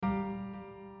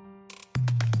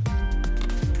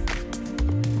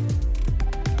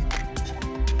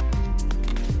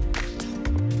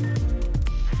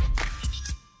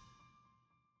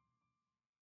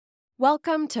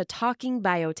Welcome to Talking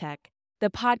Biotech,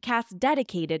 the podcast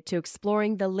dedicated to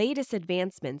exploring the latest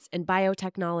advancements in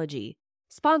biotechnology,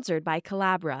 sponsored by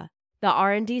Collabra, the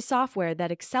R&D software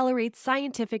that accelerates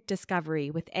scientific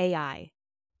discovery with AI.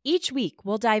 Each week,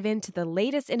 we'll dive into the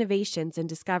latest innovations and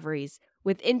discoveries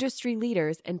with industry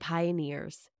leaders and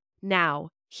pioneers. Now,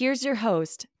 here's your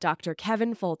host, Dr.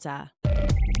 Kevin Folta.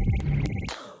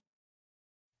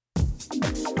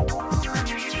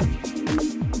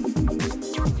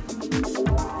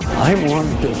 I want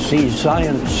to see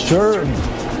science serve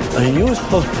a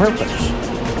useful purpose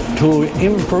to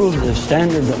improve the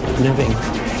standard of living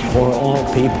for all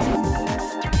people.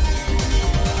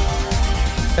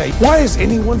 Why is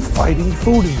anyone fighting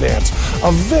food advance?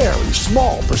 A very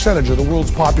small percentage of the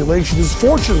world's population is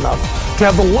fortunate enough to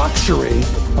have the luxury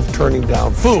of turning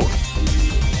down food.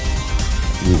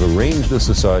 We've arranged a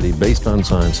society based on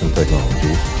science and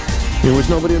technology in which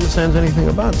nobody understands anything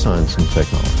about science and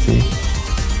technology.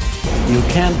 You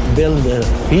can't build a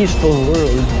peaceful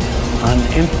world on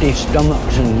empty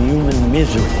stomachs and human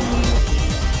misery.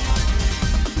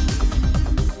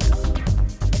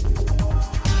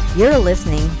 You're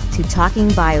listening to Talking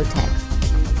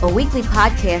Biotech, a weekly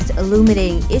podcast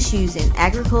illuminating issues in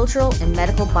agricultural and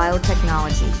medical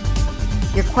biotechnology.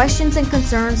 Your questions and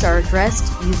concerns are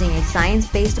addressed using a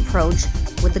science-based approach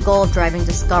with the goal of driving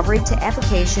discovery to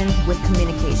application with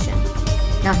communication.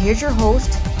 Now here's your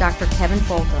host, Dr. Kevin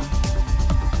Folta.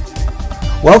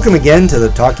 Welcome again to the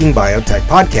Talking Biotech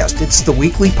podcast. It's the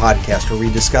weekly podcast where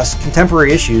we discuss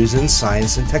contemporary issues in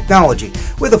science and technology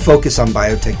with a focus on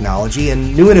biotechnology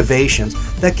and new innovations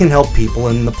that can help people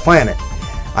and the planet.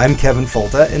 I'm Kevin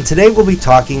Folta, and today we'll be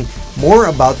talking more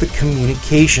about the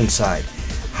communication side.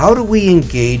 How do we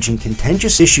engage in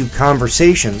contentious issue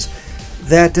conversations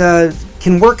that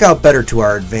can work out better to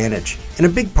our advantage? And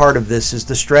a big part of this is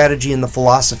the strategy and the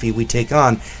philosophy we take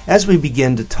on as we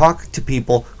begin to talk to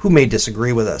people who may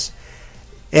disagree with us.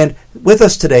 And with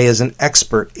us today is an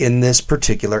expert in this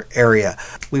particular area.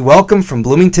 We welcome from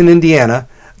Bloomington, Indiana,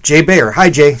 Jay Bayer. Hi,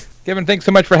 Jay. Kevin, thanks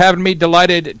so much for having me.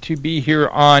 Delighted to be here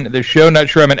on the show. Not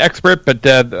sure I'm an expert, but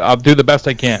I'll do the best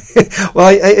I can.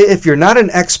 Well, if you're not an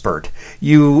expert,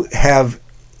 you have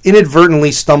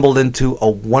inadvertently stumbled into a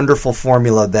wonderful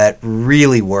formula that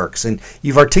really works, and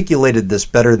you've articulated this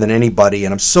better than anybody,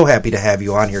 and I'm so happy to have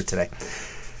you on here today.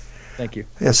 Thank you.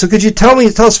 Yeah, so could you tell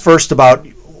us first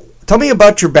tell me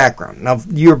about your background. Now,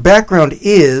 your background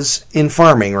is in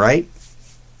farming, right?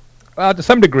 To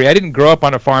some degree. I didn't grow up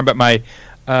on a farm, but my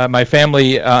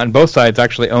family on both sides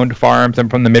actually owned farms. I'm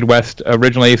from the Midwest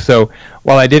originally, so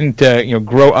while I didn't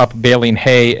grow up baling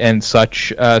hay and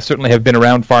such, certainly have been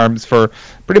around farms for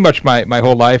pretty much my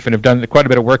whole life and have done quite a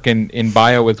bit of work in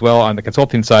bio as well on the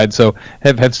consulting side, so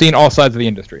have seen all sides of the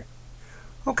industry.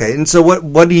 Okay, and so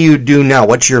what do you do now?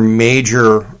 What's your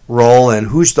major role, and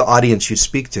who's the audience you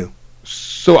speak to?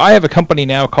 So I have a company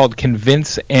now called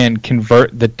Convince and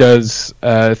Convert that does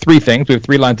three things. We have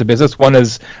three lines of business. One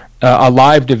is a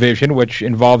live division, which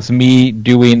involves me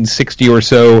doing 60 or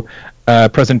so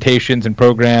presentations and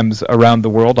programs around the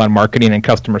world on marketing and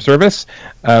customer service.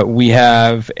 We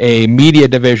have a media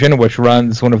division, which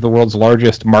runs one of the world's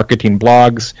largest marketing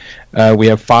blogs. We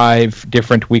have 5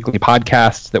 different weekly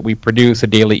podcasts that we produce, a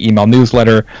daily email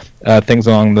newsletter, things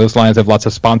along those lines. I have lots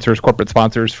of sponsors, corporate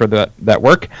sponsors for that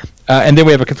work. And then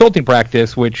we have a consulting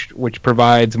practice, which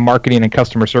provides marketing and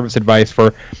customer service advice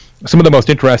for some of the most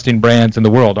interesting brands in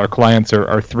the world. Our clients are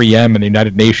 3M and the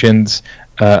United Nations,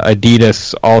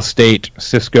 Adidas, Allstate,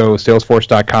 Cisco,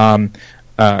 Salesforce.com,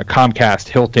 Comcast,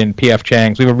 Hilton, P.F.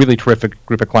 Chang's. We have a really terrific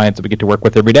group of clients that we get to work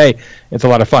with every day. It's a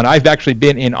lot of fun. I've actually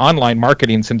been in online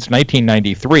marketing since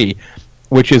 1993,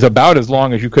 which is about as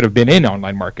long as you could have been in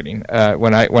online marketing.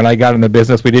 When I got in the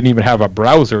business, we didn't even have a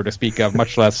browser to speak of,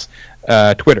 much less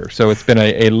Twitter. So it's been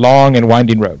a long and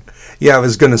winding road. Yeah, I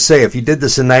was going to say, if you did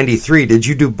this in 93, did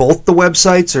you do both the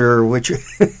websites or which?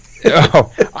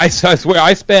 I swear,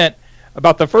 I spent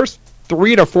about the first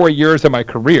 3 to 4 years of my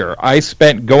career, I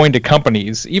spent going to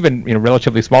companies, even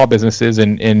relatively small businesses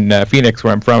in Phoenix,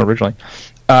 where I'm from originally,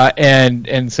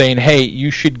 and saying, hey, you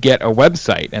should get a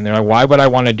website. And they're like, why would I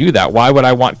want to do that? Why would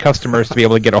I want customers to be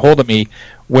able to get a hold of me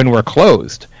when we're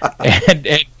closed? And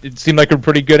it seemed like a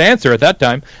pretty good answer at that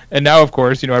time. And now, of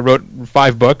course, I wrote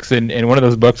 5 books, and one of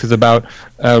those books is about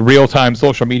real-time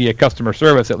social media customer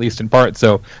service, at least in part.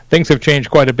 So things have changed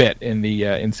quite a bit in the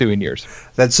ensuing years.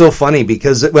 That's so funny,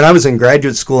 because when I was in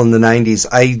graduate school in the 90s,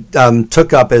 I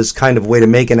took up as kind of a way to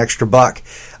make an extra buck,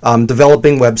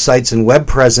 developing websites and web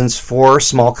presence for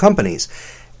small companies.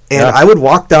 And I would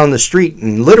walk down the street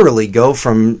and literally go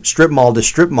from strip mall to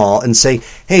strip mall and say,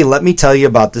 hey, let me tell you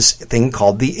about this thing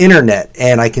called the internet.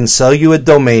 And I can sell you a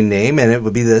domain name, and it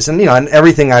would be this. And, and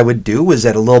everything I would do was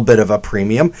at a little bit of a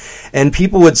premium. And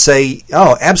people would say,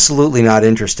 oh, absolutely not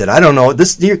interested. I don't know.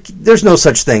 There's no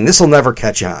such thing. This will never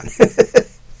catch on.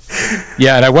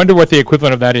 Yeah, and I wonder what the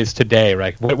equivalent of that is today,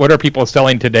 right? What are people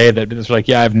selling today that is like,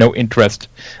 yeah, I have no interest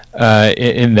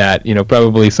in that?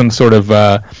 Probably some sort of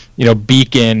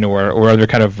beacon or other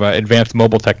kind of advanced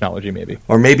mobile technology, maybe.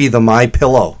 Or maybe the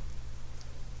MyPillow.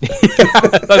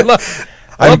 I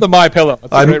love the MyPillow.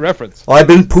 That's a great reference. Well, I've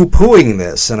been poo-pooing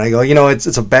this, and I go,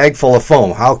 it's a bag full of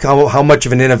foam. How much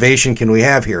of an innovation can we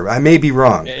have here? I may be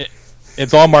wrong.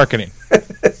 It's all marketing.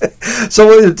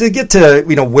 So to get to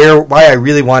why I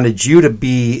really wanted you to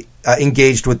be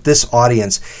engaged with this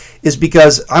audience is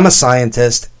because I'm a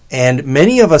scientist, and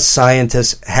many of us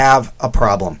scientists have a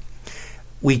problem.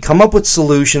 We come up with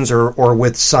solutions or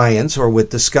with science or with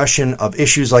discussion of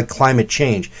issues like climate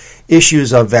change,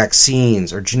 issues of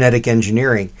vaccines or genetic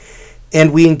engineering,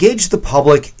 and we engage the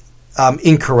public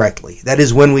incorrectly. That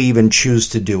is when we even choose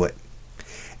to do it.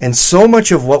 And so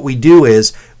much of what we do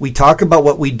is we talk about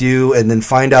what we do and then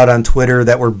find out on Twitter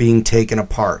that we're being taken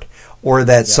apart, or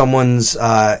that someone's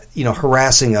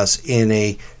harassing us in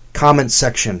a comment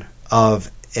section of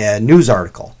a news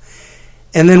article.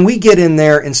 And then we get in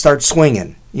there and start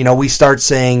swinging. We start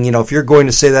saying, if you're going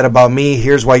to say that about me,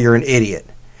 here's why you're an idiot.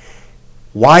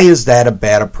 Why is that a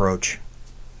bad approach?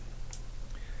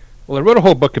 Well, I wrote a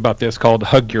whole book about this called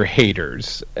Hug Your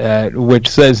Haters, which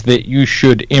says that you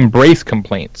should embrace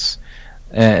complaints,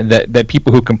 that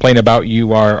people who complain about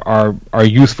you are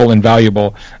useful and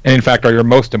valuable, and in fact are your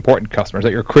most important customers,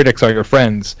 that your critics are your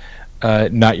friends,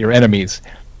 not your enemies.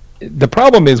 The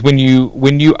problem is when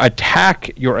you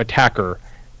attack your attacker,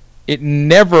 it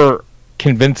never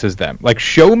convinces them. Like,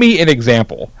 show me an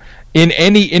example in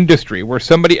any industry where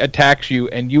somebody attacks you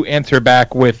and you answer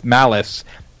back with malice,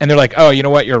 and they're like, oh, you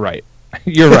know what? You're right.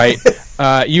 You're right.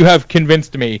 You have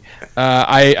convinced me.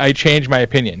 I changed my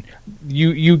opinion.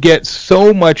 You get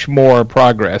so much more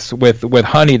progress with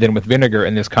honey than with vinegar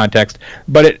in this context,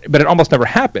 but it almost never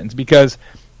happens because,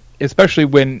 especially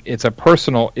when it's a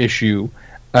personal issue,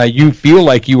 you feel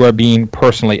like you are being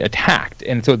personally attacked.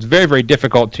 And so it's very, very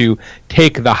difficult to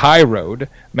take the high road,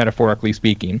 metaphorically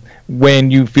speaking,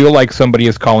 when you feel like somebody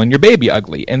is calling your baby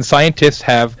ugly. And scientists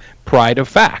have pride of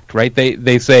fact, right?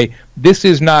 They say, this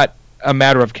is not a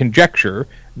matter of conjecture,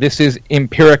 this is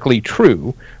empirically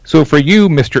true. So for you,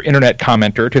 Mr. Internet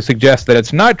commenter, to suggest that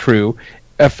it's not true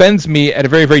offends me at a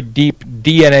very, very deep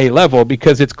DNA level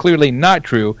because it's clearly not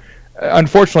true.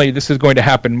 Unfortunately, this is going to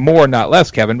happen more, not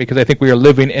less, Kevin, because I think we are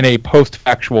living in a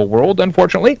post-factual world,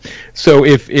 unfortunately. So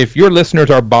if your listeners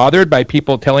are bothered by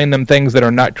people telling them things that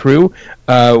are not true,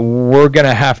 we're going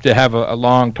to have a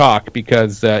long talk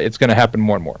because it's going to happen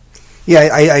more and more. Yeah,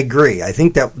 I agree. I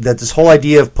think that this whole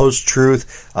idea of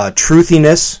post-truth,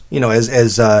 truthiness,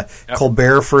 as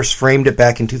Colbert first framed it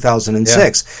back in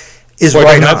 2006, is right on.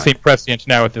 Doesn't that seem prescient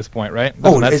now at this point, right?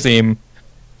 Doesn't that seem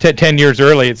 10 years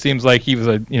early? It seems like he was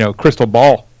a crystal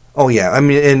ball. Oh yeah, I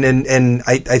mean, and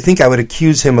I think I would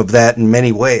accuse him of that in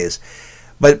many ways,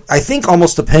 but I think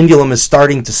almost the pendulum is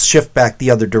starting to shift back the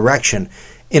other direction.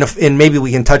 And maybe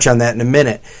we can touch on that in a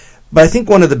minute. But I think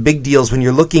one of the big deals when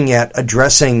you're looking at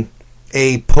addressing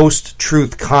a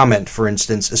post-truth comment, for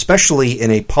instance, especially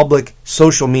in a public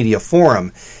social media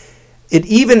forum, it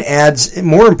even adds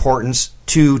more importance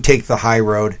to take the high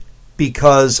road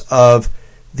because of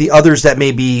the others that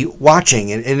may be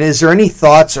watching. And is there any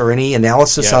thoughts or any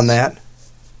analysis on that?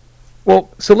 Well,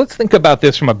 so let's think about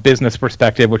this from a business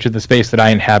perspective, which is the space that I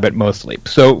inhabit mostly.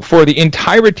 So for the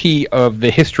entirety of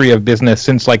the history of business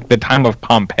since like the time of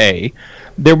Pompeii,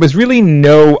 there was really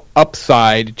no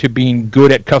upside to being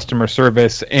good at customer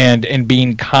service and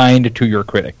being kind to your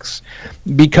critics,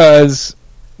 because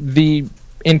the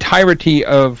entirety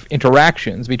of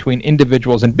interactions between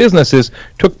individuals and businesses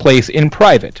took place in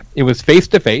private. It was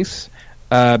face-to-face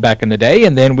back in the day,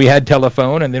 and then we had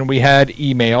telephone, and then we had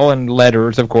email and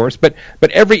letters, of course, but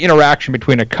every interaction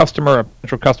between a customer, a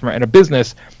potential customer, and a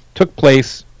business took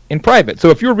place in private. So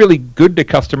if you're really good to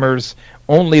customers,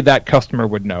 only that customer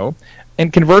would know.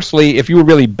 And conversely, if you were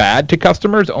really bad to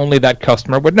customers, only that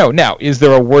customer would know. Now, is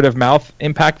there a word-of-mouth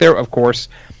impact there? Of course.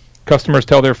 Customers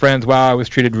tell their friends, wow, I was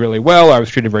treated really well, I was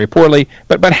treated very poorly.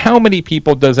 But how many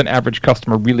people does an average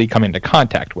customer really come into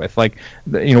contact with? Like,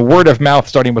 word of mouth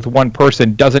starting with one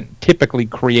person doesn't typically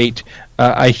create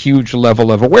a huge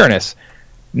level of awareness.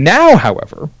 Now,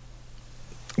 however,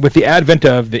 with the advent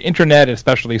of the internet,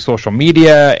 especially social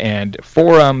media and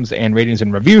forums and ratings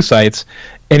and review sites,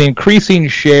 an increasing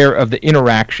share of the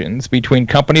interactions between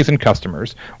companies and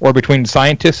customers, or between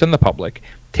scientists and the public,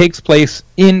 takes place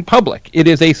in public. It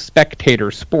is a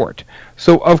spectator sport.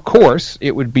 So, of course,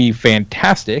 it would be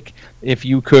fantastic if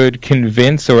you could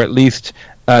convince or at least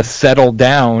settle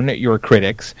down your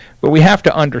critics. But we have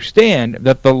to understand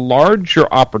that the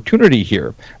larger opportunity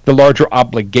here, the larger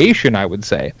obligation, I would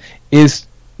say, is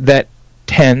that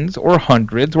tens or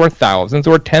hundreds or thousands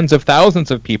or tens of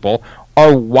thousands of people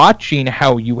are watching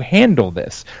how you handle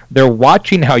this. They're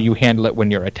watching how you handle it when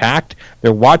you're attacked.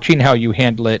 They're watching how you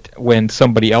handle it when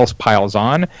somebody else piles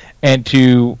on, and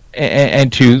to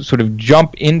sort of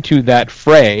jump into that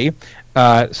fray,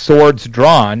 swords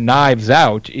drawn, knives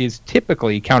out, is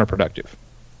typically counterproductive.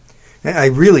 I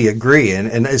really agree,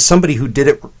 and as somebody who did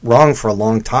it wrong for a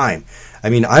long time, I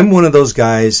mean, I'm one of those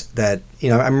guys that,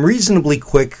 I'm reasonably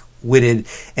quick-witted,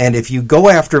 and if you go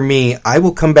after me, I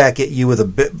will come back at you with a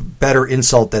bit better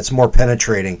insult that's more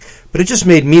penetrating. But it just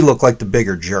made me look like the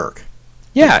bigger jerk.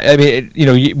 Yeah, I mean,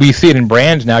 we see it in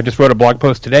brands now. I just wrote a blog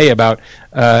post today about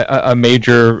a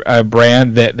major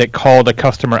brand that called a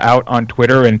customer out on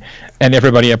Twitter, and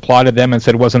everybody applauded them and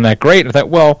said, wasn't that great? I thought,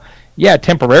 well, yeah,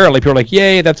 temporarily. People are like,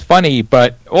 yay, that's funny.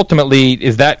 But ultimately,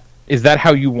 is that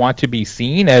how you want to be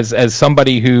seen, as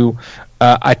somebody who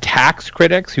attacks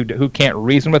critics, who can't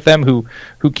reason with them,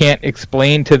 who can't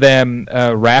explain to them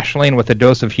rationally and with a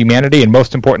dose of humanity, and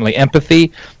most importantly,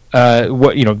 empathy,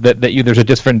 there's a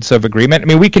difference of agreement? I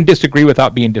mean, we can disagree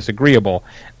without being disagreeable,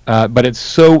 but it's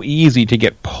so easy to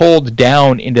get pulled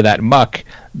down into that muck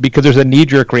because there's a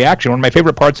knee-jerk reaction. One of my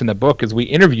favorite parts in the book is we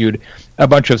interviewed a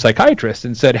bunch of psychiatrists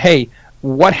and said, hey,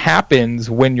 what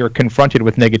happens when you're confronted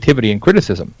with negativity and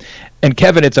criticism? And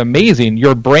Kevin, it's amazing.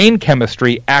 Your brain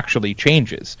chemistry actually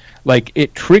changes. Like,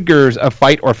 it triggers a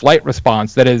fight or flight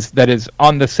response that is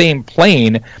on the same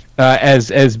plane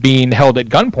as being held at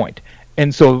gunpoint.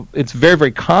 And so it's very,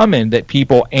 very common that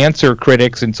people answer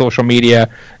critics in social media,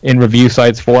 in review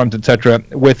sites, forums, etc.,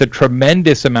 with a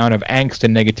tremendous amount of angst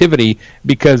and negativity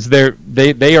because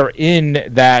they are in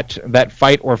that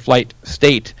fight or flight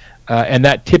state. And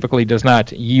that typically does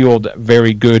not yield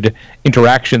very good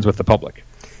interactions with the public.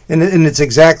 And it's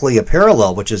exactly a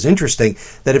parallel, which is interesting,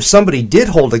 that if somebody did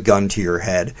hold a gun to your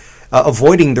head,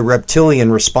 avoiding the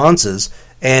reptilian responses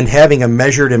and having a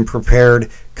measured and prepared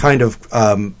kind of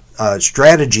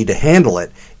strategy to handle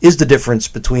it is the difference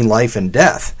between life and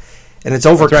death. And it's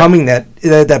overcoming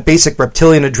that basic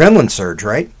reptilian adrenaline surge,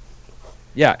 right?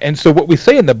 Yeah, and so what we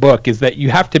say in the book is that you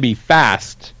have to be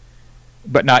fast,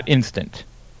 but not instant.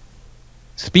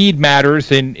 Speed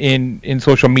matters in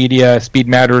social media, speed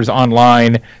matters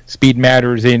online, speed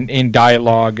matters in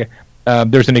dialogue.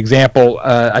 There's an example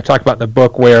I talk about in the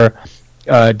book where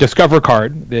Discover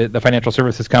Card, the financial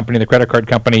services company, the credit card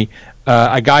company,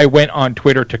 a guy went on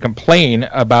Twitter to complain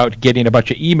about getting a bunch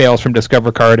of emails from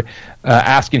Discover Card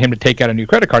asking him to take out a new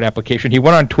credit card application. He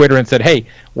went on Twitter and said, hey,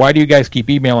 why do you guys keep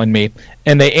emailing me?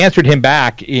 And they answered him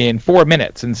back in 4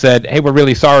 minutes and said, hey, we're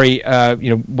really sorry,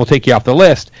 we'll take you off the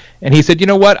list. And he said, you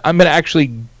know what, I'm going to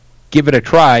actually give it a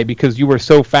try because you were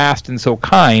so fast and so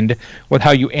kind with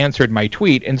how you answered my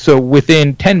tweet. And so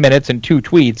within 10 minutes and 2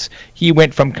 tweets, he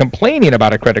went from complaining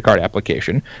about a credit card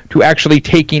application to actually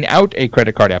taking out a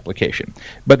credit card application.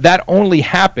 But that only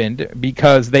happened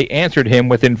because they answered him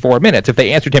within 4 minutes. If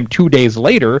they answered him 2 days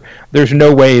later, there's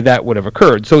no way that would have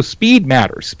occurred. So speed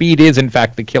matters. Speed is, in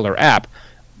fact, the killer app.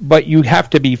 But you have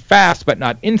to be fast but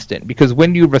not instant, because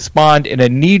when you respond in a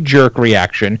knee-jerk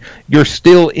reaction, you're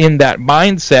still in that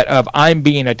mindset of, I'm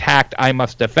being attacked, I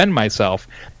must defend myself.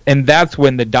 And that's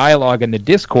when the dialogue and the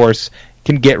discourse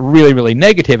can get really, really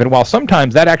negative. And while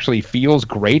sometimes that actually feels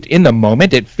great in the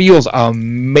moment, it feels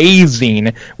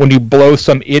amazing when you blow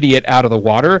some idiot out of the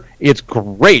water. It's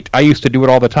great. I used to do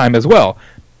it all the time as well.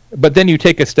 But then you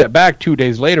take a step back 2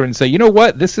 days later and say, you know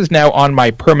what, this is now on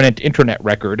my permanent internet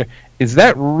record. Is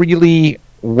that really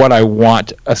what I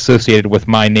want associated with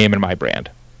my name and my brand?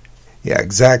 Yeah,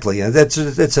 exactly. That's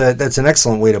an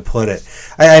excellent way to put it.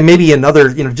 I maybe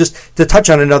another, just to touch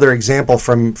on another example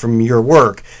from your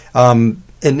work, and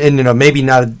maybe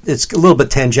not, it's a little bit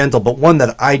tangential, but one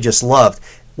that I just loved.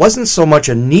 Wasn't so much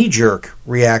a knee-jerk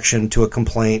reaction to a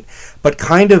complaint, but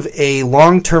kind of a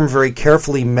long-term, very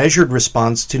carefully measured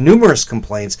response to numerous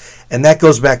complaints, and that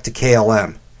goes back to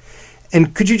KLM.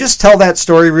 And could you just tell that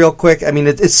story real quick? I mean,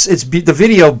 it's the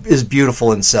video is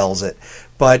beautiful and sells it,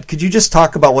 but could you just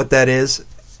talk about what that is?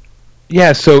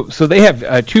 Yeah, so they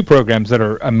have two programs that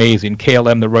are amazing.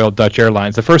 KLM, the Royal Dutch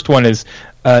Airlines. The first one is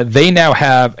they now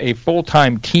have a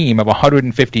full-time team of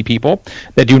 150 people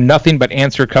that do nothing but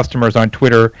answer customers on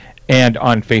Twitter and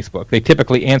on Facebook. They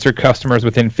typically answer customers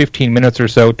within 15 minutes or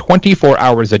so, 24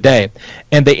 hours a day.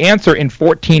 And they answer in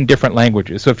 14 different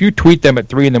languages. So if you tweet them at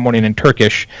 3 in the morning in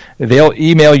Turkish, they'll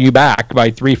email you back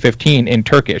by 3:15 in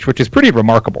Turkish, which is pretty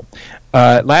remarkable.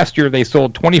 Last year, they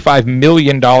sold $25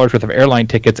 million worth of airline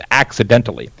tickets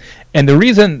accidentally. And the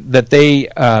reason that they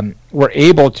were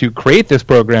able to create this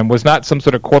program was not some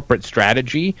sort of corporate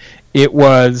strategy. It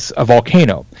was a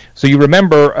volcano. So you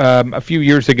remember a few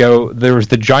years ago, there was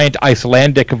the giant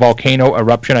Icelandic volcano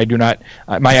eruption. I do not,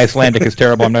 my Icelandic is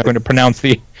terrible. I'm not going to pronounce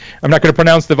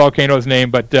the volcano's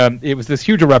name, but it was this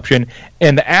huge eruption,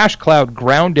 and the ash cloud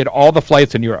grounded all the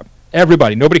flights in Europe.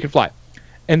 Everybody, nobody could fly.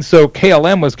 And so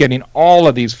KLM was getting all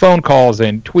of these phone calls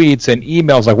and tweets and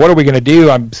emails like, what are we going to do?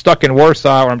 I'm stuck in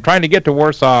Warsaw, or I'm trying to get to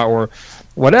Warsaw, or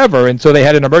whatever. And so they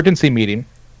had an emergency meeting,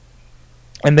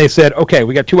 and they said, okay,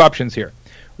 we got two options here.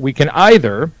 We can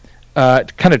either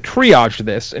kind of triage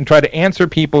this and try to answer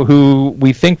people who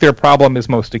we think their problem is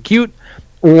most acute,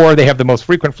 or they have the most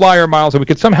frequent flyer miles, or we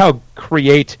could somehow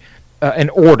create an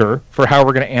order for how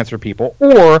we're going to answer people,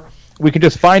 or we can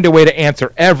just find a way to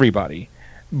answer everybody.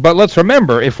 But let's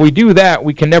remember, if we do that,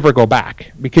 we can never go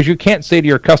back, because you can't say to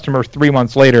your customers 3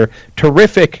 months later,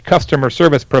 terrific customer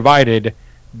service provided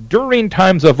during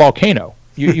times of volcano.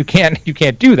 You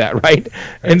can't do that, right?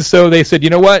 And so they said, you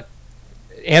know what?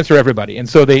 Answer everybody. And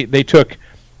so they took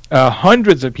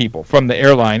hundreds of people from the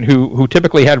airline who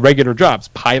typically had regular jobs,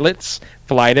 pilots,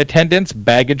 flight attendants,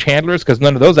 baggage handlers, because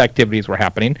none of those activities were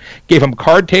happening, gave them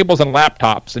card tables and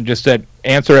laptops and just said,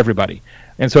 answer everybody.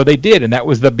 And so they did, and that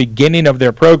was the beginning of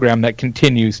their program that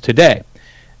continues today.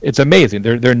 It's amazing.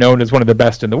 They're known as one of the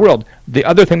best in the world. The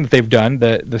other thing that they've done,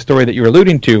 the story that you're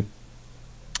alluding to,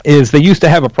 is they used to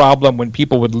have a problem when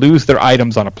people would lose their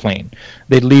items on a plane.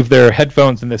 They'd leave their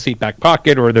headphones in the seat back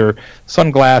pocket, or their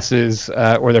sunglasses,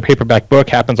 or their paperback book.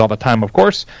 Happens all the time, of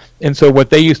course. And so what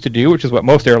they used to do, which is what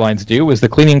most airlines do, is the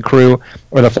cleaning crew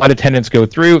or the flight attendants go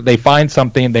through, they find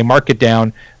something, they mark it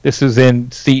down. This is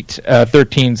in seat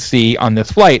 13C on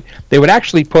this flight. They would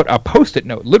actually put a Post-it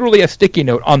note, literally a sticky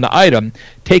note, on the item,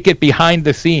 take it behind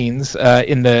the scenes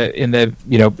in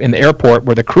the airport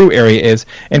where the crew area is,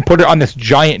 and put it on this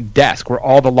giant desk where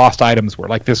all the lost items were,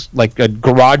 like a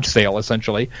garage sale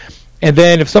essentially. And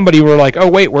then if somebody were like, oh,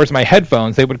 wait, where's my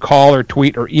headphones? They would call or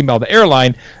tweet or email the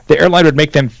airline. The airline would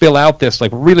make them fill out this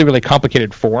like really, really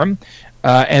complicated form.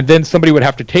 And then somebody would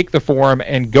have to take the form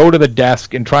and go to the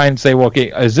desk and try and say, well,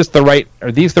 okay, are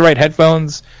these the right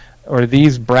headphones? Or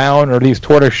these brown or these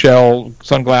tortoiseshell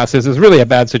sunglasses? Is really a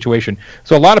bad situation.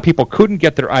 So a lot of people couldn't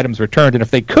get their items returned. And if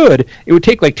they could, it would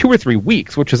take like 2 or 3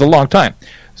 weeks, which is a long time.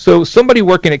 So somebody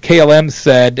working at KLM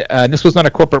said, and this was not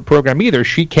a corporate program either,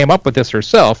 she came up with this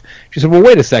herself. She said, well,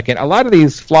 wait a second, a lot of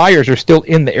these flyers are still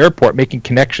in the airport making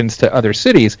connections to other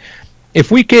cities.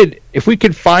 If we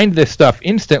could find this stuff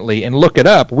instantly and look it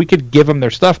up, we could give them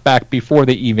their stuff back before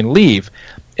they even leave.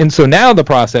 And so now the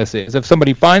process is, if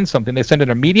somebody finds something, they send an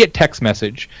immediate text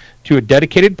message to a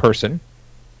dedicated person,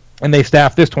 and they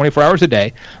staff this 24 hours a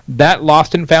day. That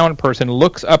lost and found person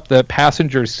looks up the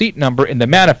passenger's seat number in the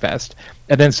manifest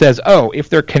and then says, oh, if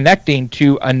they're connecting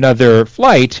to another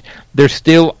flight, they're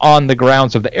still on the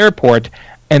grounds of the airport,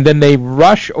 and then they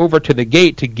rush over to the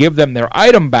gate to give them their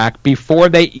item back before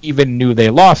they even knew they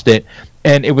lost it.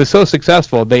 And it was so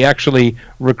successful, they actually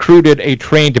recruited a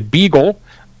trained beagle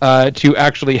to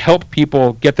actually help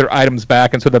people get their items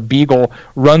back, and so the beagle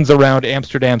runs around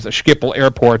Amsterdam's Schiphol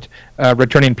airport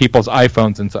returning people's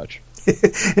iPhones and such.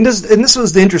 And this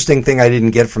was the interesting thing I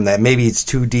didn't get from that. Maybe it's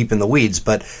too deep in the weeds,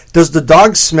 but does the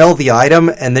dog smell the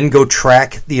item and then go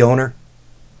track the owner?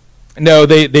 No,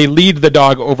 they lead the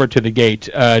dog over to the gate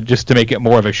just to make it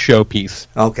more of a showpiece.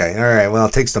 Okay, all right. Well,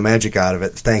 it takes the magic out of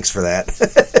it. Thanks for that.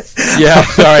 Yeah,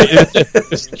 sorry.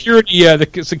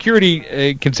 The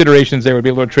security considerations there would be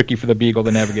a little tricky for the beagle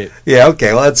to navigate. Yeah,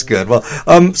 okay. Well, that's good. Well,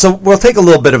 so we'll take a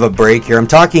little bit of a break here. I'm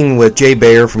talking with Jay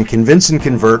Baer from Convince and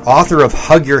Convert, author of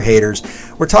Hug Your Haters.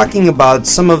 We're talking about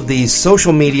some of the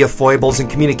social media foibles and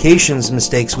communications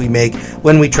mistakes we make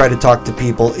when we try to talk to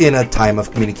people in a time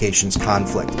of communications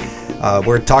conflict.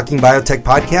 We're Talking Biotech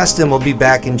Podcast, and we'll be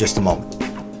back in just a moment.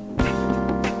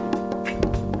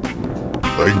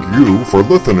 Thank you for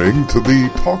listening to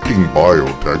the Talking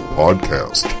Biotech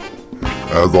Podcast.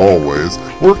 As always,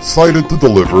 we're excited to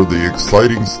deliver the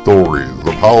exciting stories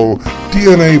of how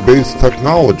DNA-based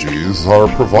technologies are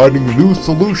providing new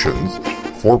solutions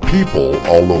for people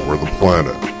all over the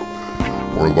planet.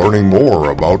 We're learning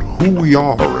more about who we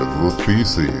are as a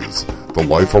species, the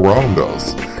life around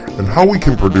us, and how we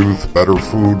can produce better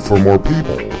food for more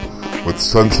people, with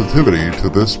sensitivity to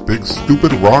this big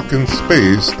stupid rock in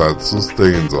space that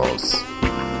sustains us.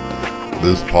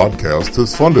 This podcast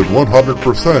is funded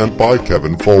 100% by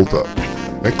Kevin Folta,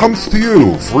 and comes to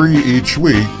you free each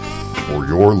week for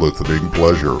your listening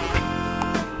pleasure.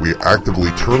 We actively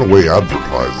turn away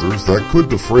advertisers that could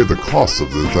defray the costs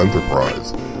of this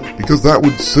enterprise, because that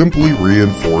would simply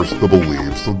reinforce the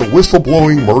beliefs of the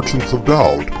whistleblowing merchants of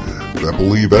doubt that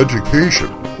believe education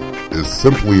is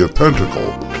simply a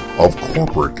tentacle of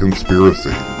corporate conspiracy.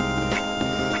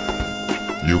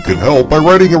 You can help by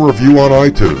writing a review on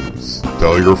iTunes,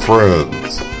 tell your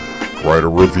friends, write a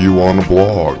review on a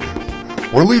blog,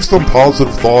 or leave some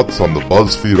positive thoughts on the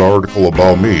BuzzFeed article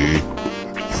about me,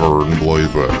 Fern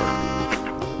Blazek.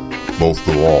 Most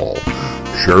of all,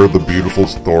 share the beautiful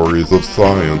stories of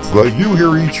science that you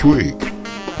hear each week.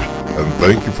 And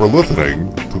thank you for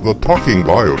listening to the Talking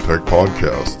Biotech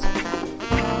Podcast.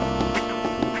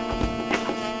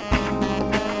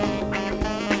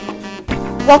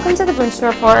 Welcome to the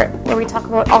Boonstra Report, where we talk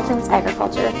about all things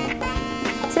agriculture.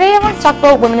 Today I want to talk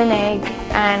about women in ag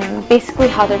and basically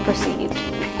how they're perceived.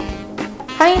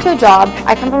 Coming into a job,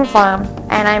 I come from a farm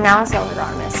and I'm now a sales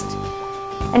agronomist.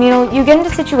 And you get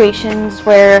into situations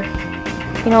where,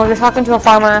 you're talking to a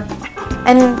farmer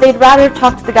and they'd rather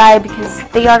talk to the guy because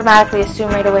they automatically assume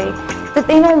right away that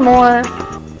they know more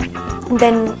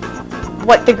than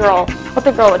what the girl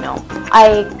would know.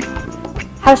 I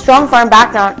have a strong farm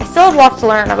background. I still have lots to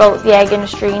learn about the ag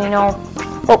industry and,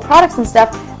 about products and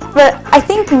stuff. But I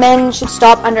think men should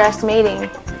stop underestimating.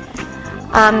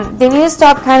 They need to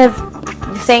stop kind of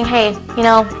saying, hey,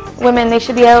 women, they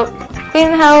should be out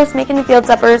cleaning the house, making the field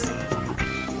suppers.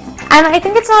 And I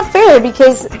think it's not fair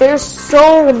because there's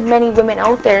so many women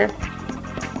out there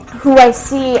who I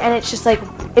see and it's just like,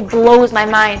 it blows my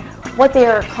mind what they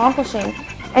are accomplishing.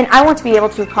 And I want to be able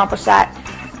to accomplish that.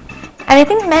 And I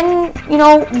think men,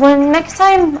 when next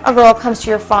time a girl comes to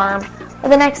your farm, or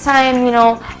the next time,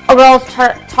 a girl's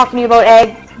talking to you about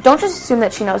ag, don't just assume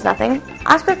that she knows nothing.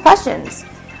 Ask her questions.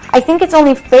 I think it's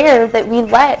only fair that we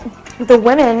let the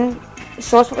women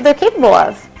show us what they're capable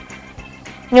of.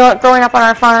 Growing up on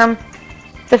our farm,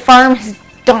 the farm is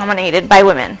dominated by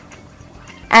women.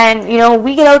 And,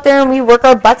 we get out there and we work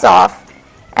our butts off.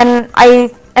 And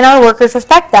our workers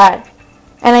respect that.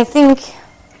 And I think,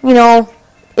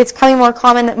 it's becoming more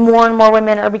common that more and more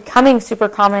women are becoming super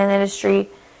common in the industry.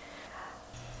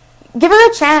 Give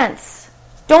her a chance.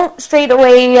 Don't straight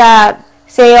away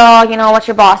say, what's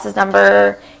your boss's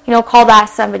number? Call back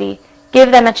somebody. Give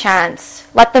them a chance.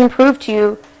 Let them prove to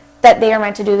you that they are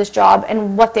meant to do this job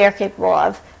and what they are capable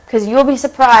of. Because you'll be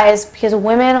surprised because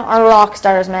women are rock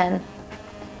stars, men.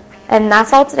 And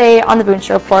that's all today on the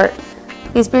Boonstra Report.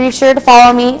 Please be sure to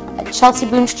follow me at Chelsea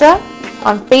Boonstra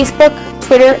on Facebook,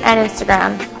 Twitter, and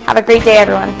Instagram. Have a great day,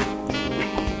 everyone.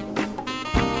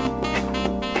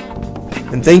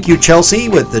 And thank you, Chelsea,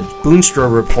 with the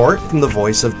Boonstra Report from the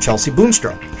voice of Chelsea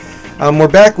Boonstra. We're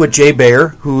back with Jay Baer,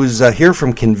 who's here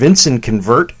from Convince and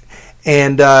Convert,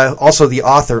 and also the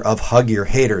author of Hug Your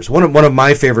Haters, one of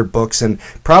my favorite books, and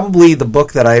probably the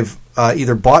book that I've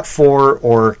either bought for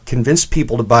or convinced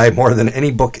people to buy more than any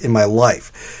book in my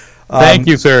life. Thank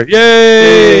you, sir.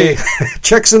 Yay!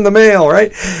 Checks in the mail,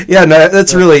 right? Yeah, no,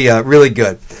 that's really, really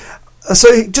good.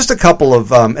 So just a couple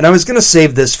of, and I was going to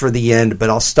save this for the end,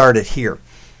 but I'll start it here.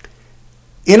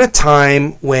 In a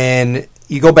time when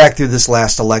you go back through this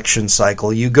last election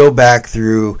cycle, you go back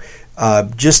through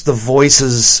just the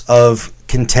voices of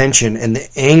contention and the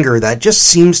anger that just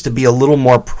seems to be a little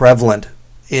more prevalent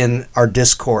in our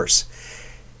discourse.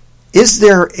 Is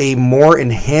there a more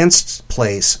enhanced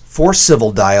place for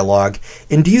civil dialogue?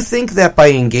 And do you think that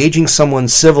by engaging someone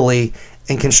civilly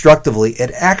and constructively,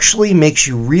 it actually makes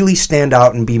you really stand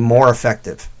out and be more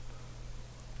effective?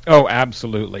 Oh,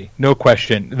 absolutely. No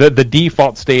question. The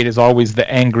default state is always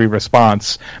the angry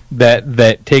response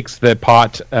that takes the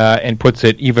pot and puts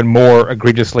it even more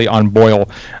egregiously on boil.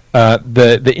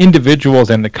 The individuals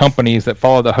and the companies that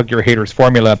follow the Hug Your Haters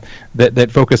formula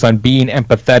that focus on being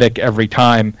empathetic every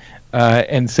time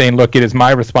and saying, look, it is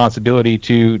my responsibility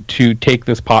to take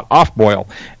this pot off boil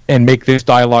and make this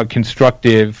dialogue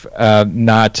constructive,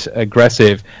 not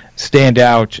aggressive, stand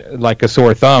out like a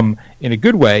sore thumb in a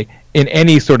good way in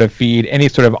any sort of feed, any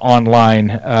sort of online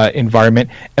environment.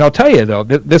 And I'll tell you, though,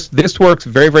 this works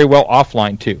very, very well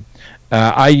offline, too.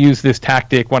 I use this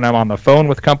tactic when I'm on the phone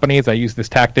with companies. I use this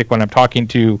tactic when I'm talking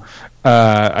to,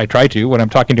 when I'm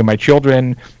talking to my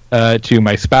children, to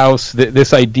my spouse.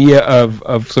 This idea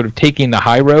of sort of taking the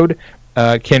high road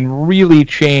can really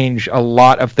change a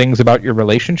lot of things about your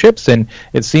relationships. And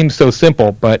it seems so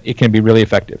simple, but it can be really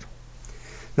effective.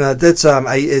 That's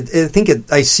I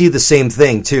think I see the same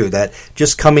thing too. That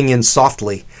just coming in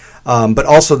softly, but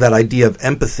also that idea of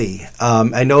empathy.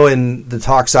 I know in the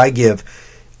talks I give,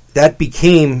 that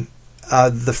became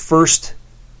the first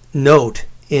note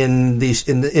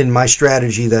in my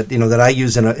strategy that I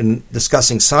use in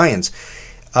discussing science.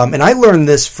 And I learned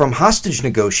this from hostage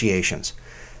negotiations.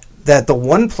 That the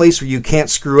one place where you can't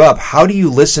screw up, how do you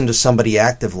listen to somebody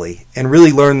actively and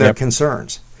really learn their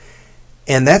concerns?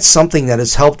 And that's something that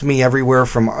has helped me everywhere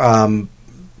from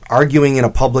arguing in a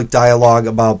public dialogue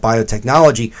about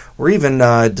biotechnology or even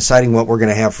deciding what we're going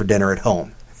to have for dinner at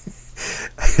home.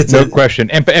 No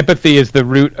question. Empathy is the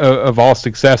root of all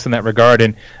success in that regard,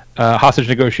 and Hostage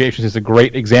Negotiations is a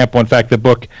great example. In fact, the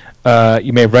book,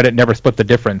 you may have read it, Never Split the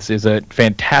Difference, is a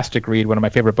fantastic read, one of my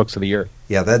favorite books of the year.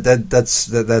 Yeah,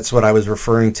 that's what I was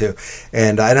referring to.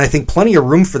 And I think plenty of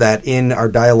room for that in our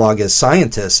dialogue as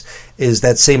scientists is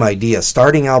that same idea,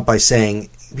 starting out by saying,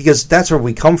 because that's where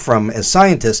we come from as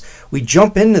scientists, we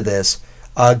jump into this,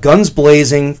 guns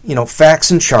blazing, facts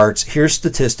and charts, here's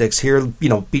statistics, here,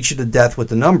 beat you to death with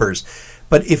the numbers.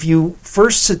 But if you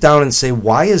first sit down and say,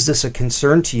 why is this a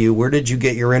concern to you? Where did you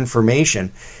get your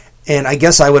information? And I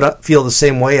guess I would feel the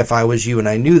same way if I was you and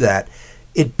I knew that.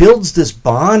 It builds this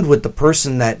bond with the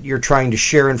person that you're trying to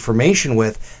share information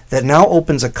with that now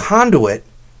opens a conduit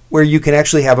where you can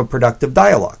actually have a productive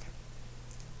dialogue.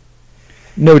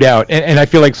 No doubt. And I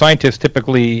feel like scientists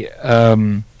typically are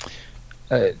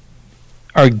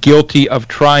guilty of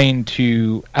trying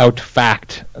to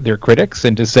out-fact their critics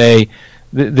and to say,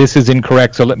 this is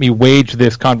incorrect, so let me wage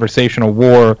this conversational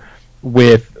war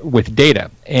with data.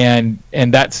 And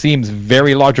that seems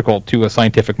very logical to a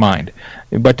scientific mind.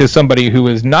 But to somebody who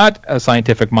is not a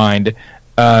scientific mind,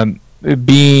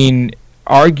 being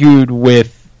argued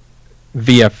with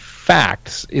via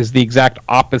facts is the exact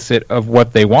opposite of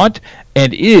what they want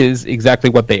and is exactly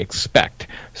what they expect.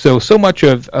 So much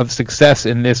of success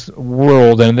in this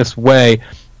world and in this way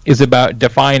is about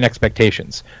defying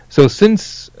expectations. So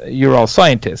since you're all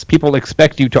scientists, people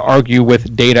expect you to argue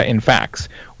with data and facts.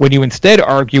 When you instead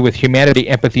argue with humanity,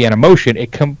 empathy, and emotion,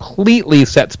 it completely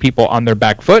sets people on their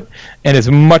back foot and is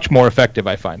much more effective,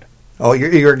 I find. Oh,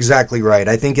 you're exactly right.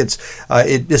 I think it's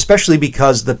especially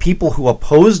because the people who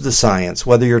oppose the science,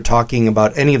 whether you're talking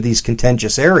about any of these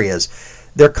contentious areas,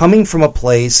 they're coming from a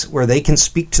place where they can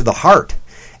speak to the heart,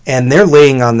 and they're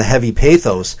laying on the heavy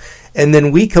pathos. And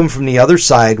then we come from the other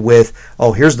side with,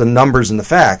 here's the numbers and the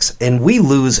facts, and we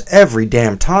lose every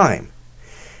damn time.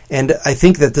 And I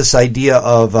think that this idea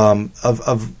of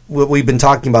what we've been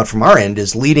talking about from our end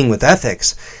is leading with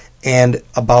ethics and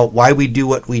about why we do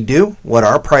what we do, what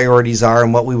our priorities are,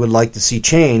 and what we would like to see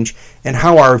change, and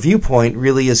how our viewpoint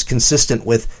really is consistent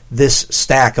with this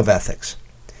stack of ethics.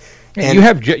 And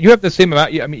you have the same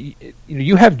amount. I mean,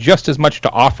 you have just as much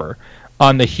to offer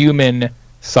on the human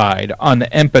side, on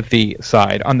the empathy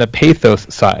side, on the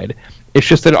pathos side. It's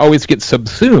just that it always gets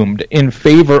subsumed in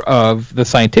favor of the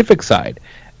scientific side.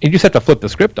 You just have to flip the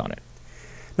script on it.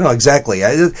 No, exactly.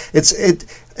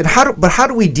 How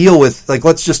do we deal with,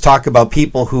 let's just talk about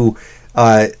people who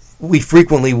we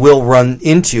frequently will run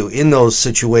into in those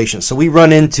situations. So we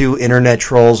run into internet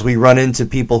trolls, we run into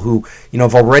people who,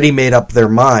 have already made up their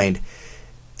mind.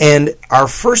 And our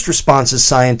first response as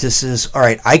scientists is, all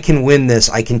right, I can win this,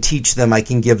 I can teach them, I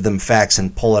can give them facts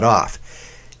and pull it off.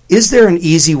 Is there an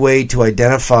easy way to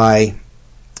identify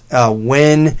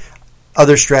when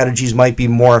other strategies might be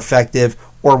more effective,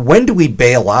 or when do we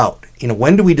bail out?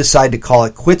 When do we decide to call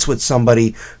it quits with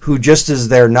somebody who just is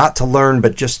there not to learn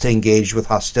but just to engage with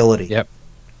hostility? Yep.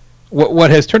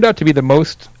 What has turned out to be the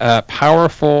most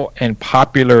powerful and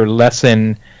popular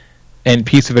lesson and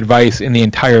piece of advice in the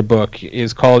entire book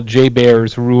is called Jay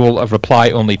Baer's Rule of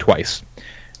Reply Only Twice.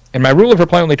 And my rule of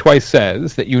reply only twice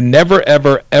says that you never,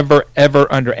 ever, ever,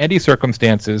 ever, under any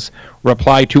circumstances,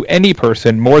 reply to any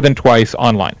person more than twice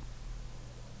online.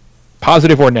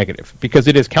 Positive or negative, because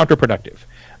it is counterproductive.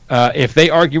 If they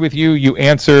argue with you, you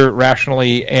answer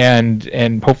rationally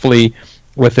and hopefully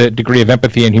with a degree of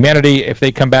empathy and humanity. If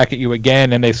they come back at you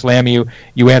again and they slam you,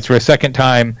 you answer a second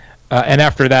time. And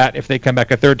after that, if they come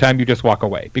back a third time, you just walk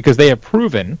away. Because they have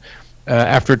proven,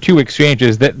 after two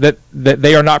exchanges, that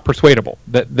they are not persuadable,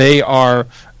 that they are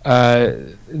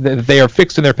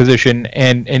fixed in their position,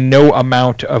 and no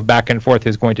amount of back and forth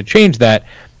is going to change that.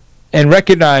 And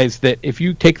recognize that if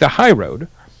you take the high road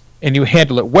and you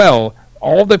handle it well,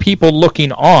 all the people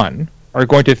looking on are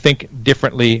going to think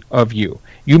differently of you.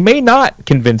 You may not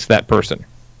convince that person,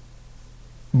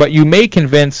 but you may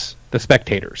convince the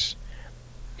spectators.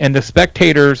 and the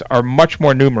spectators are much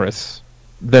more numerous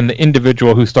than the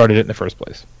individual who started it in the first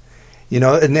place.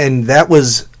 And that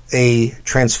was a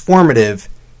transformative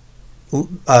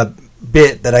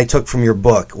bit that I took from your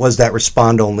book, was that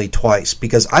respond only twice,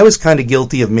 because I was kind of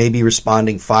guilty of maybe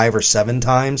responding 5 or 7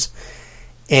 times.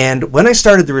 And when I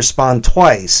started to respond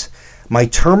twice, my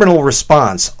terminal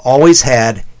response always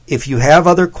had, if you have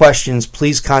other questions,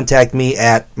 please contact me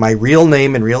at my real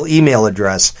name and real email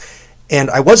address. And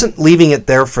I wasn't leaving it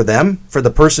there for them, for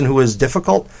the person who was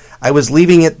difficult. I was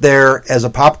leaving it there as a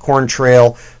popcorn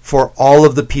trail for all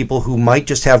of the people who might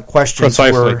just have questions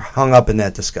who were hung up in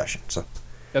that discussion. So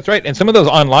that's right. And some of those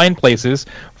online places,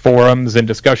 forums and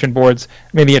discussion boards,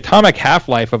 the atomic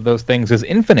half-life of those things is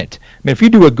infinite. If you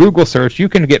do a Google search, you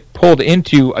can get pulled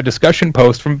into a discussion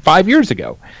post from 5 years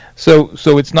ago. So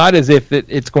it's not as if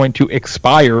it's going to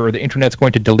expire or the internet's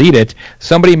going to delete it.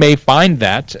 Somebody may find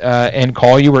that and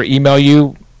call you or email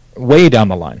you way down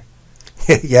the line.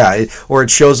 Yeah, or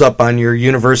it shows up on your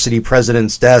university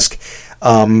president's desk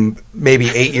maybe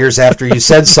 8 years after you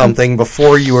said something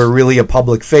before you were really a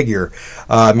public figure.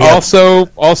 Also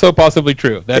possibly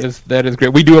true. That is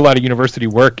great. We do a lot of university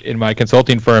work in my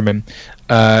consulting firm, and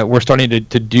we're starting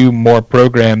to do more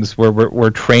programs where we're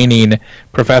training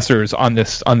professors on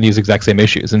these exact same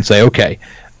issues and say, okay,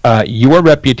 your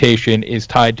reputation is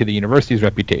tied to the university's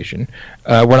reputation.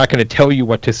 We're not going to tell you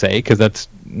what to say because that's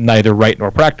neither right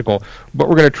nor practical, but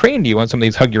we're going to train you on some of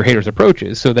these hug your haters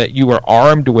approaches so that you are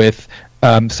armed with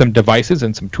some devices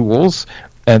and some tools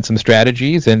and some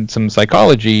strategies and some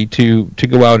psychology to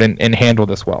go out and handle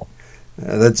this well.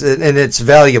 That's it, and it's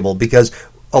valuable because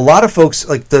a lot of folks,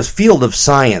 like the field of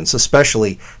science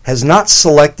especially, has not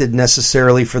selected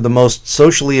necessarily for the most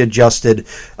socially adjusted,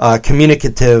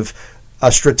 communicative,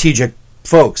 strategic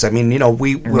folks.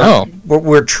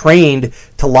 We're trained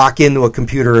to lock into a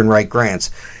computer and write grants,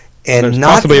 and there's not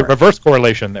possibly a reverse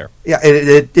correlation there. Yeah,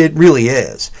 it really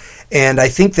is, and I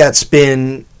think it's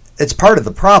part of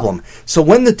the problem. So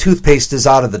when the toothpaste is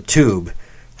out of the tube,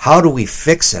 how do we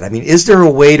fix it? Is there a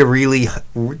way to really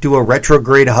do a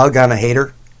retrograde hug on a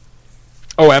hater?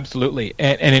 Oh, absolutely.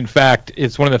 And in fact,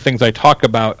 it's one of the things I talk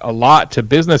about a lot to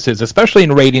businesses, especially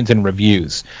in ratings and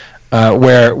reviews.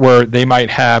 Where they might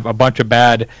have a bunch of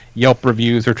bad Yelp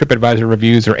reviews or TripAdvisor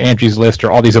reviews or Angie's List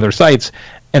or all these other sites,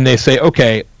 and they say,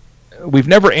 okay, we've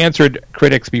never answered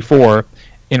critics before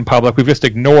in public. We've just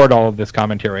ignored all of this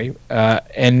commentary,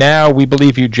 and now we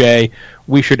believe you, Jay.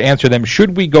 We should answer them.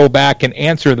 Should we go back and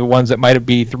answer the ones that might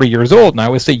be 3 years old? And I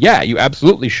would say, yeah, you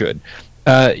absolutely should.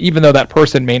 Even though that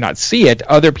person may not see it,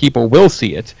 other people will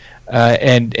see it,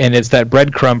 and it's that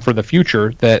breadcrumb for the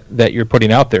future that you're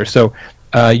putting out there. So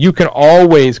you can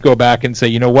always go back and say,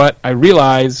 you know what, I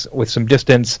realize with some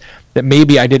distance that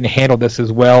maybe I didn't handle this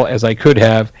as well as I could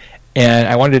have, and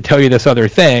I wanted to tell you this other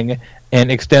thing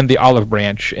and extend the olive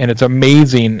branch. And it's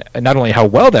amazing not only how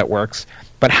well that works,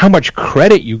 but how much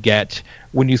credit you get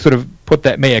when you sort of put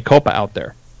that mea culpa out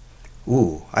there.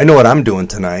 Ooh, I know what I'm doing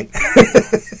tonight.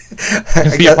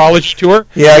 The apology tour?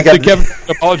 Yeah, I got the Kevin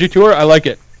apology tour. I like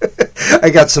it.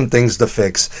 I got some things to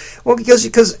fix. Well, because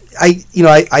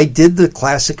I did the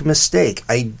classic mistake.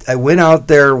 I went out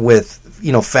there with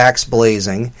facts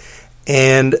blazing,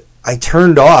 and I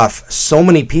turned off so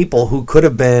many people who could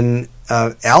have been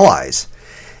allies.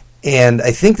 And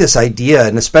I think this idea,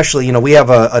 and especially we have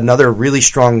another really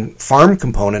strong farm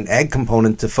component, ag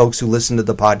component to folks who listen to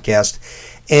the podcast,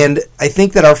 and I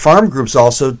think that our farm groups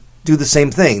also do the same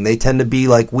thing. They tend to be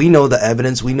like, we know the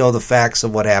evidence, we know the facts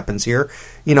of what happens here,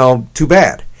 too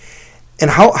bad. And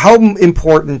how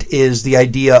important is the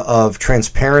idea of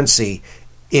transparency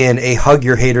in a hug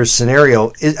your haters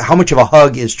scenario? How much of a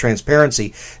hug is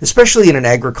transparency, especially in an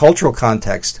agricultural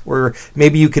context where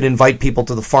maybe you could invite people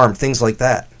to the farm, things like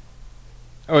that?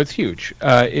 Oh, it's huge.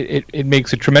 It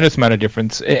makes a tremendous amount of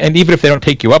difference. And even if they don't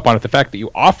take you up on it, the fact that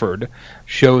you offered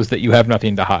shows that you have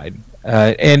nothing to hide.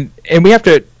 And we have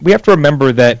to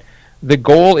remember that the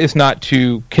goal is not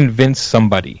to convince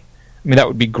somebody. That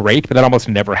would be great, but that almost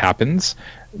never happens.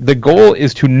 The goal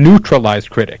is to neutralize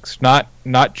critics,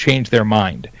 not change their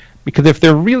mind. Because if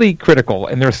they're really critical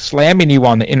and they're slamming you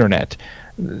on the internet,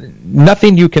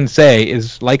 nothing you can say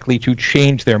is likely to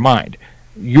change their mind.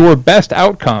 Your best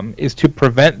outcome is to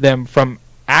prevent them from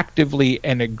actively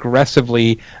and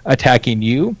aggressively attacking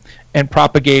you and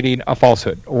propagating a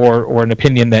falsehood or an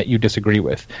opinion that you disagree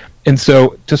with. And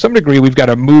so, to some degree, we've got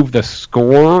to move the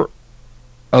score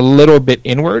a little bit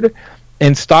inward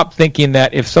and stop thinking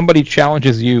that if somebody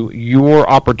challenges you, your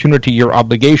opportunity, your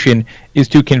obligation is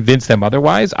to convince them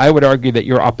otherwise. I would argue that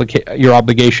your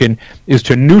obligation is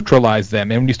to neutralize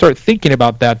them. And when you start thinking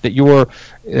about that you're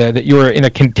in a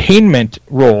containment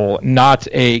role, not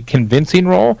a convincing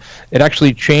role, it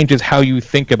actually changes how you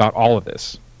think about all of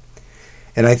this.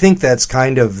 And I think that's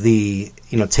kind of the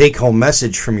take-home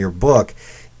message from your book.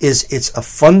 Is it's a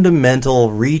fundamental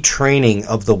retraining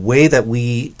of the way that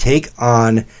we take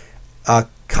on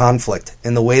conflict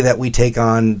and the way that we take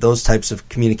on those types of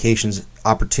communications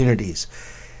opportunities.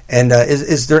 And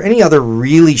is there any other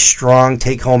really strong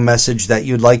take-home message that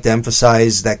you'd like to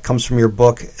emphasize that comes from your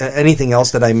book? Anything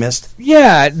else that I missed?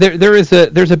 Yeah,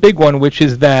 there's a big one, which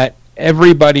is that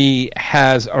everybody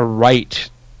has a right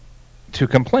to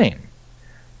complain.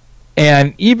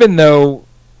 And even though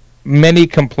many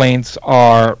complaints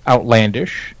are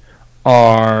outlandish,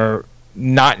 are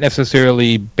not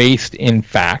necessarily based in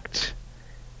fact,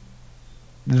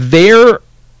 their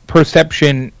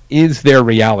perception is their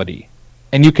reality.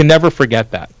 And you can never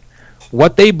forget that.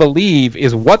 What they believe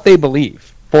is what they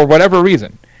believe, for whatever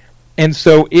reason. And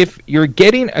so if you're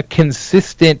getting a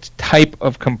consistent type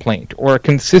of complaint or a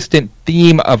consistent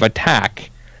theme of attack,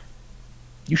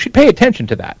 you should pay attention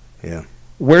to that. Yeah.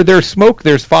 Where there's smoke,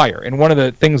 there's fire. And one of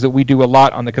the things that we do a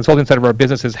lot on the consulting side of our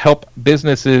business is help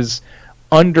businesses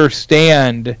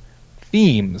understand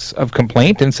themes of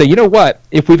complaint and say, you know what,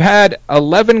 if we've had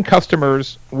 11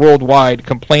 customers worldwide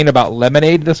complain about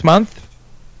lemonade this month,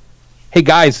 hey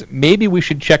guys, maybe we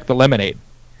should check the lemonade.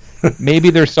 Maybe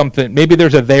there's something, maybe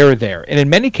there's a there. And in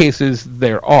many cases,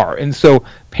 there are. And so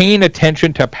paying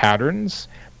attention to patterns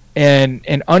and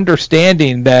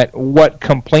understanding that what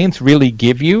complaints really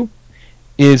give you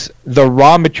is the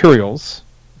raw materials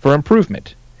for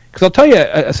improvement. Because I'll tell you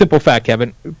a simple fact,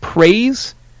 Kevin.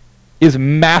 Praise is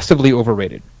massively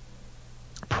overrated.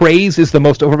 Praise is the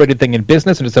most overrated thing in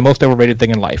business, and it's the most overrated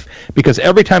thing in life. Because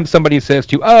every time somebody says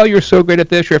to you, oh, you're so great at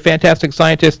this, you're a fantastic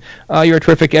scientist, you're a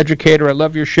terrific educator, I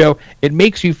love your show, it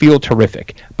makes you feel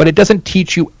terrific. But it doesn't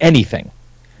teach you anything.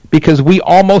 Because we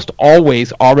almost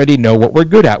always already know what we're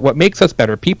good at. What makes us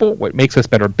better people, what makes us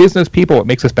better business people, what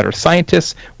makes us better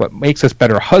scientists, what makes us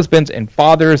better husbands and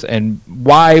fathers and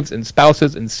wives and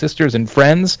spouses and sisters and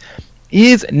friends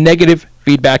is negative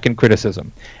feedback and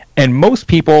criticism. And most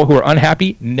people who are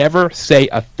unhappy never say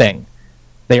a thing.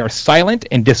 They are silent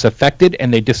and disaffected,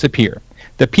 and they disappear.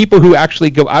 The people who actually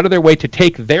go out of their way to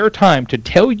take their time to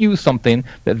tell you something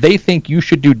that they think you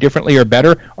should do differently or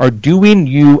better are doing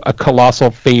you a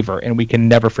colossal favor, and we can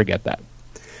never forget that.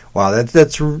 Wow,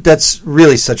 that's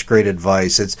really such great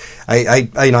advice.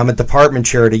 I'm a department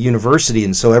chair at a university,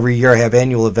 and so every year I have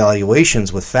annual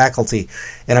evaluations with faculty,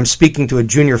 and I'm speaking to a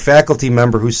junior faculty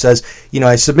member who says,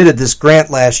 I submitted this grant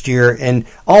last year, and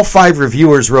all 5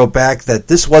 reviewers wrote back that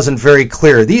this wasn't very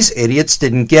clear. These idiots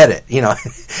didn't get it,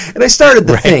 And I started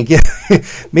to think,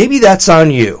 maybe that's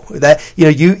on you. That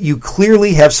you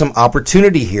clearly have some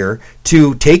opportunity here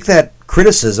to take that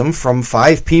criticism from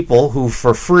 5 people who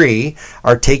for free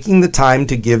are taking the time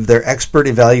to give their expert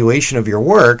evaluation of your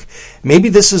work. Maybe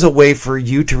this is a way for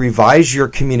you to revise your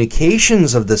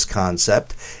communications of this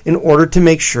concept in order to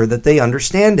make sure that they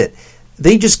understand it.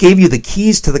 They just gave you the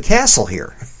keys to the castle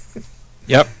here.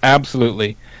 Yep,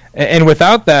 absolutely. And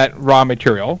without that raw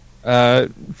material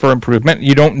for improvement,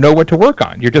 you don't know what to work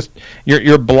on.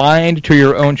 You're blind to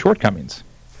your own shortcomings.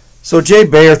 So Jay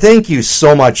Baer, thank you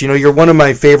so much. You're one of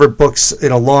my favorite books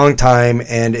in a long time,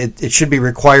 and it should be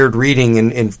required reading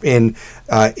in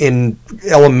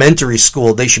elementary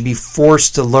school. They should be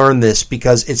forced to learn this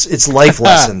because it's life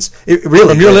lessons. It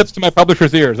really from your lips to my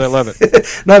publisher's ears. I love it.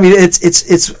 No, I mean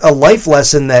it's a life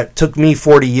lesson that took me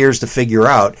 40 years to figure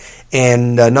out,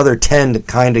 and another 10 to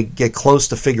kind of get close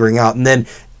to figuring out, and then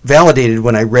validated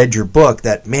when I read your book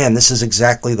that, man, this is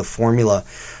exactly the formula.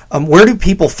 Where do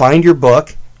people find your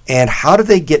book? And how do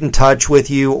they get in touch with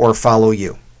you or follow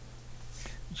you?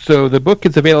 So the book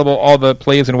is available all the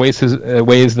places and ways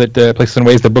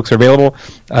that books are available.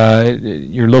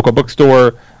 Your local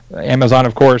bookstore, Amazon,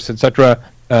 of course, etc.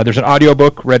 There's an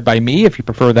audiobook read by me if you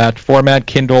prefer that format,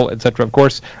 Kindle, etc. Of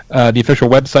course, the official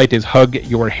website is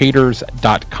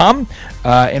hugyourhaters.com.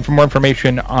 And for more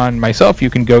information on myself, you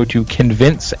can go to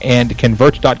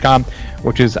convinceandconvert.com,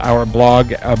 which is our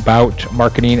blog about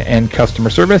marketing and customer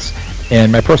service. And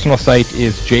my personal site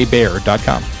is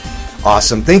jbaer.com.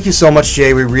 Awesome. Thank you so much,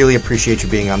 Jay. We really appreciate you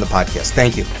being on the podcast.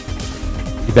 Thank you.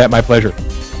 You bet. My pleasure.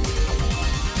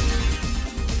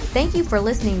 Thank you for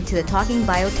listening to the Talking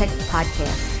Biotech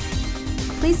podcast.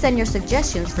 Please send your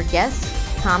suggestions for guests,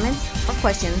 comments, or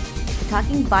questions to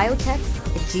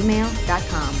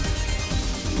talkingbiotech@gmail.com.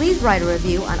 Please write a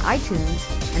review on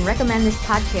iTunes and recommend this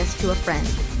podcast to a friend.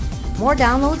 More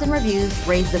downloads and reviews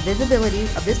raise the visibility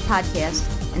of this podcast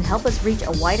and help us reach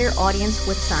a wider audience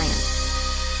with science.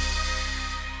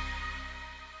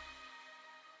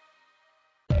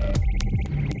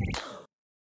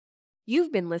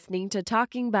 You've been listening to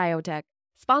Talking Biotech,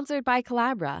 sponsored by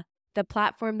Collabra, the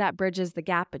platform that bridges the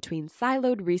gap between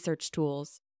siloed research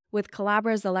tools. With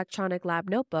Collabra's electronic lab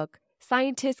notebook,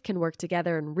 scientists can work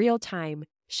together in real time,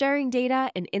 sharing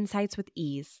data and insights with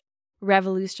ease.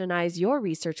 Revolutionize your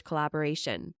research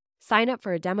collaboration. Sign up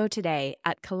for a demo today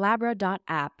at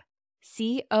collabra.app,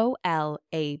 COLABRA.app.